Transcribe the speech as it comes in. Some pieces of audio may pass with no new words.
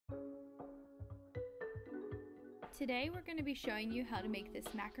Today we're going to be showing you how to make this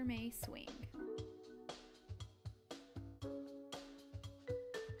macrame swing.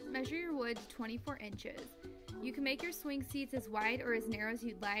 Measure your wood to 24 inches. You can make your swing seats as wide or as narrow as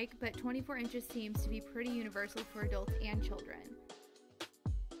you'd like, but 24 inches seems to be pretty universal for adults and children.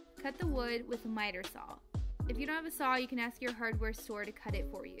 Cut the wood with a miter saw. If you don't have a saw, you can ask your hardware store to cut it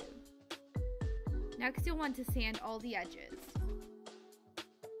for you. Next, you'll want to sand all the edges.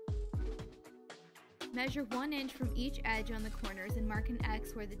 Measure 1 inch from each edge on the corners and mark an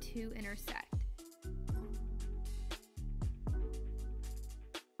X where the two intersect.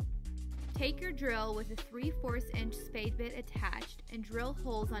 Take your drill with a 3/4 inch spade bit attached and drill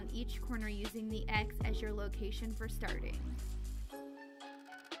holes on each corner using the X as your location for starting.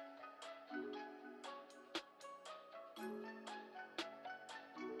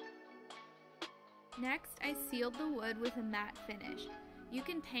 Next, I sealed the wood with a matte finish. You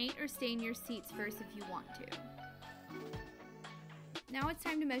can paint or stain your seats first if you want to. Now it's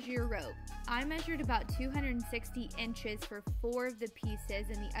time to measure your rope. I measured about 260 inches for 4 of the pieces,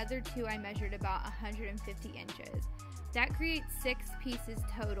 and the other 2 I measured about 150 inches. That creates 6 pieces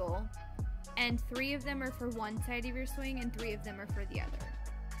total, and 3 of them are for one side of your swing and 3 of them are for the other.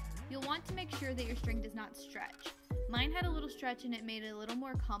 You'll want to make sure that your string does not stretch. Mine had a little stretch and it made it a little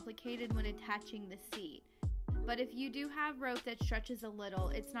more complicated when attaching the seat. But if you do have rope that stretches a little,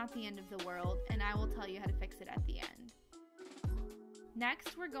 it's not the end of the world, and I will tell you how to fix it at the end.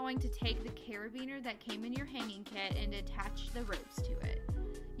 Next, we're going to take the carabiner that came in your hanging kit and attach the ropes to it.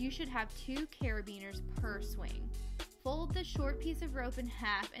 You should have 2 carabiners per swing. Fold the short piece of rope in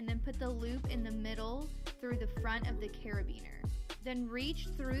half and then put the loop in the middle through the front of the carabiner. Then reach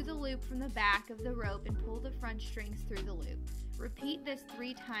through the loop from the back of the rope and pull the front strings through the loop. Repeat this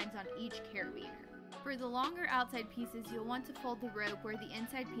 3 times on each carabiner. For the longer outside pieces, you'll want to fold the rope where the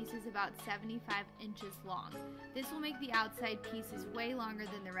inside piece is about 75 inches long. This will make the outside pieces way longer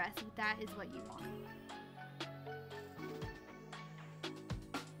than the rest, but that is what you want.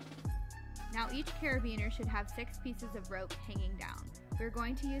 Now each carabiner should have 6 pieces of rope hanging down. We're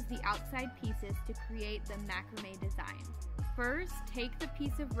going to use the outside pieces to create the macrame design. First, take the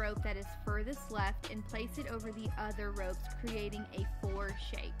piece of rope that is furthest left and place it over the other ropes, creating a 4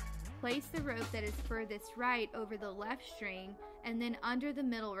 shape. Place the rope that is furthest right over the left string and then under the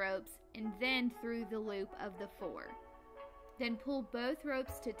middle ropes and then through the loop of the 4. Then pull both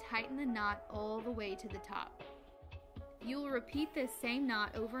ropes to tighten the knot all the way to the top. You will repeat this same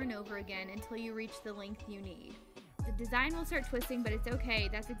knot over and over again until you reach the length you need. The design will start twisting, but it's okay,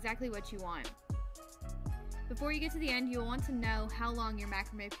 that's exactly what you want. Before you get to the end, you'll want to know how long your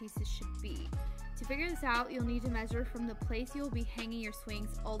macrame pieces should be. To figure this out, you'll need to measure from the place you'll be hanging your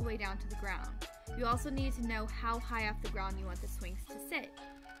swings all the way down to the ground. You also need to know how high off the ground you want the swings to sit.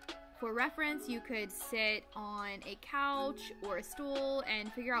 For reference, you could sit on a couch or a stool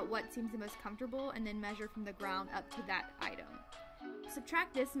and figure out what seems the most comfortable and then measure from the ground up to that item.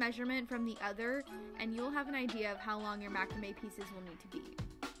 Subtract this measurement from the other and you'll have an idea of how long your macrame pieces will need to be.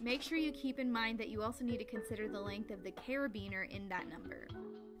 Make sure you keep in mind that you also need to consider the length of the carabiner in that number.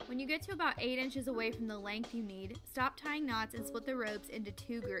 When you get to about 8 inches away from the length you need, stop tying knots and split the ropes into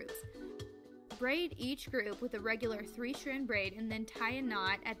 2 groups. Braid each group with a regular 3-strand braid and then tie a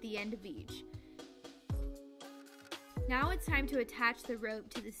knot at the end of each. Now it's time to attach the rope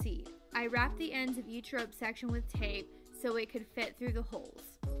to the seat. I wrapped the ends of each rope section with tape so it could fit through the holes.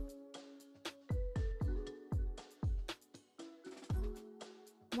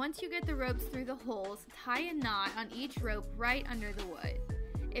 Once you get the ropes through the holes, tie a knot on each rope right under the wood.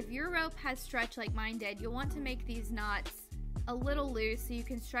 If your rope has stretch like mine did, you'll want to make these knots a little loose so you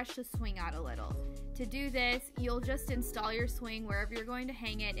can stretch the swing out a little. To do this, you'll just install your swing wherever you're going to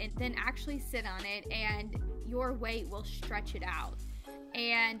hang it and then actually sit on it, and your weight will stretch it out.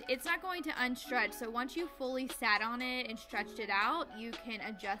 And it's not going to unstretch, so once you fully sat on it and stretched it out, you can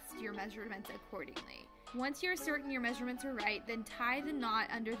adjust your measurements accordingly. Once you're certain your measurements are right, then tie the knot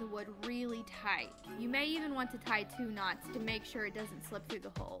under the wood really tight. You may even want to tie 2 knots to make sure it doesn't slip through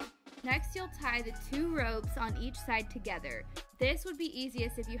the hole. Next, you'll tie the 2 ropes on each side together. This would be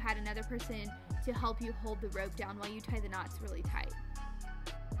easiest if you had another person to help you hold the rope down while you tie the knots really tight.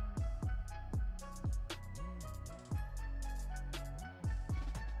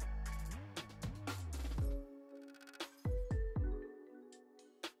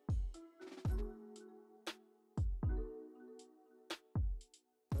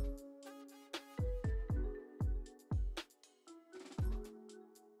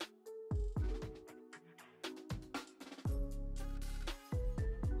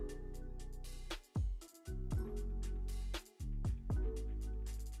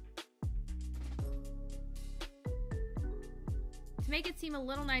 To make it seem a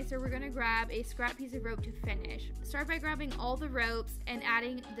little nicer, we're going to grab a scrap piece of rope to finish. Start by grabbing all the ropes and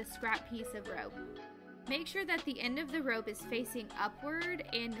adding the scrap piece of rope. Make sure that the end of the rope is facing upward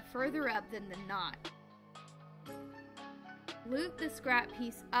and further up than the knot. Loop the scrap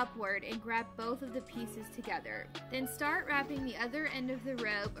piece upward and grab both of the pieces together. Then start wrapping the other end of the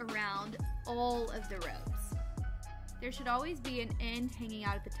rope around all of the ropes. There should always be an end hanging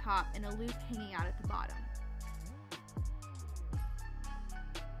out at the top and a loop hanging out at the bottom.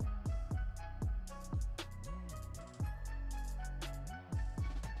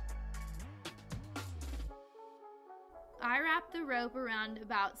 I wrap the rope around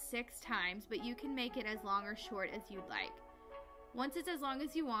about 6 times, but you can make it as long or short as you'd like. Once it's as long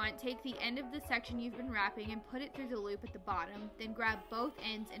as you want, take the end of the section you've been wrapping and put it through the loop at the bottom, then grab both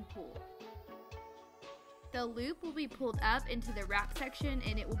ends and pull. The loop will be pulled up into the wrap section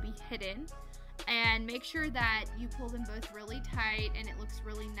and it will be hidden. And make sure that you pull them both really tight and it looks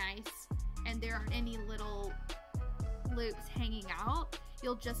really nice and there aren't any little loops hanging out.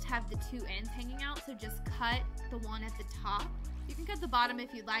 You'll just have the 2 ends hanging out, so just cut the one at the top. You can cut the bottom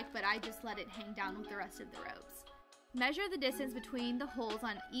if you'd like, but I just let it hang down with the rest of the ropes. Measure the distance between the holes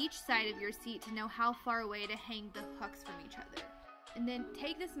on each side of your seat to know how far away to hang the hooks from each other. And then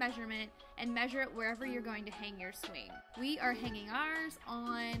take this measurement and measure it wherever you're going to hang your swing. We are hanging ours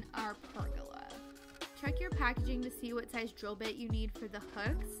on our pergola. Check your packaging to see what size drill bit you need for the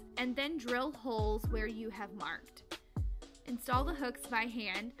hooks, and then drill holes where you have marked. Install the hooks by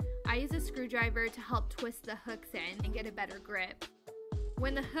hand. I use a screwdriver to help twist the hooks in and get a better grip.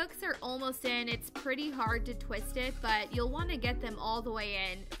 When the hooks are almost in, it's pretty hard to twist it, but you'll want to get them all the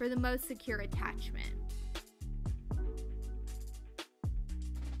way in for the most secure attachment.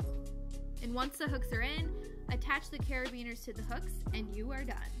 And once the hooks are in, attach the carabiners to the hooks and you are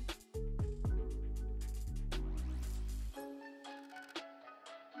done.